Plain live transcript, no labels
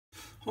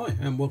Hi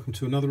and welcome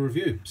to another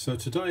review. So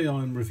today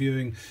I'm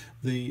reviewing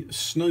the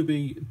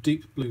Snowbee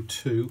Deep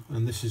Blue2,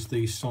 and this is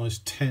the size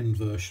 10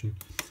 version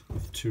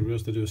of the two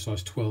reels. They do a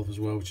size 12 as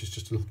well, which is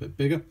just a little bit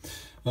bigger.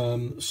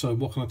 So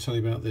what can I tell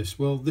you about this?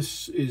 Well,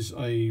 this is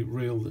a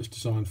reel that's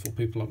designed for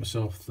people like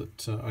myself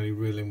that only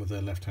reel in with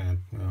their left hand,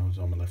 as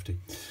I'm a lefty.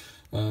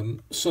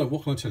 So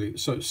what can I tell you?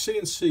 So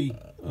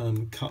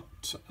CNC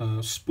cut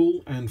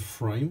spool and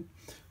frame.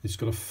 It's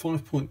got a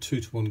 5.2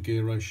 to 1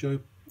 gear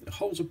ratio. It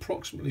holds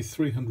approximately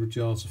 300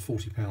 yards of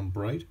 40-pound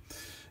braid.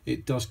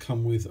 It does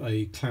come with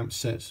a clamp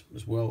set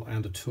as well,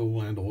 and a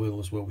tool and oil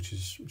as well, which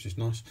is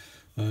nice.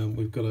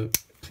 We've got a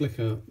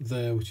clicker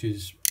there, which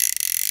is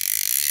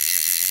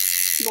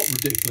not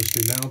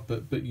ridiculously loud,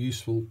 but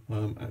useful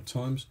at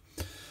times.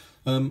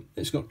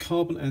 It's got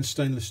carbon and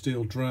stainless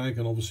steel drag,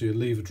 and obviously a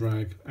lever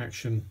drag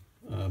action.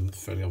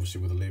 Fairly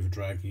obviously with a lever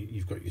drag,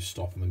 you've got your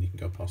stop, and then you can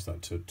go past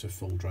that to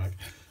full drag,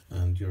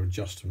 and your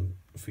adjustment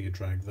for your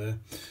drag there.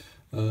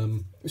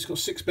 It's got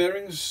 6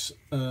 bearings,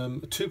 a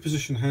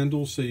 2-position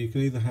handle, so you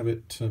can either have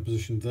it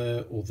positioned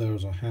there or there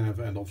as I have,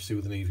 and obviously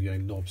with an EVA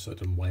knob so it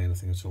doesn't weigh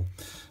anything at all.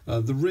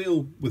 The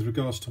reel with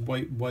regards to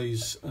weight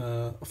weighs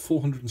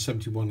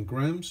 471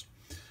 grams,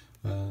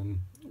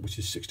 which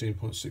is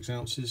 16.6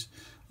 ounces,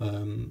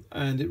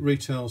 and it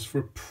retails for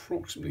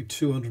approximately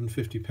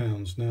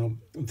 £250. Now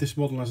this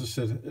model, as I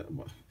said,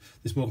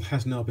 this model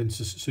has now been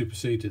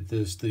superseded.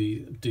 There's the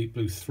Deep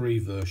Blue 3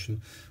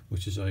 version,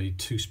 which is a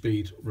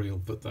 2-speed reel,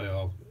 but they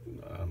are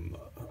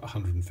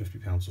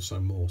 £150 or so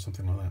more,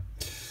 something like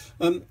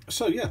that.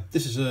 So yeah,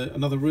 this is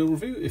another reel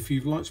review. If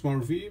you've liked my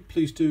review,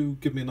 please do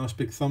give me a nice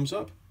big thumbs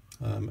up.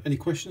 Any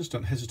questions,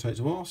 don't hesitate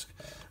to ask,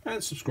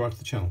 and subscribe to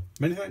the channel.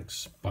 Many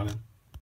thanks. Bye now.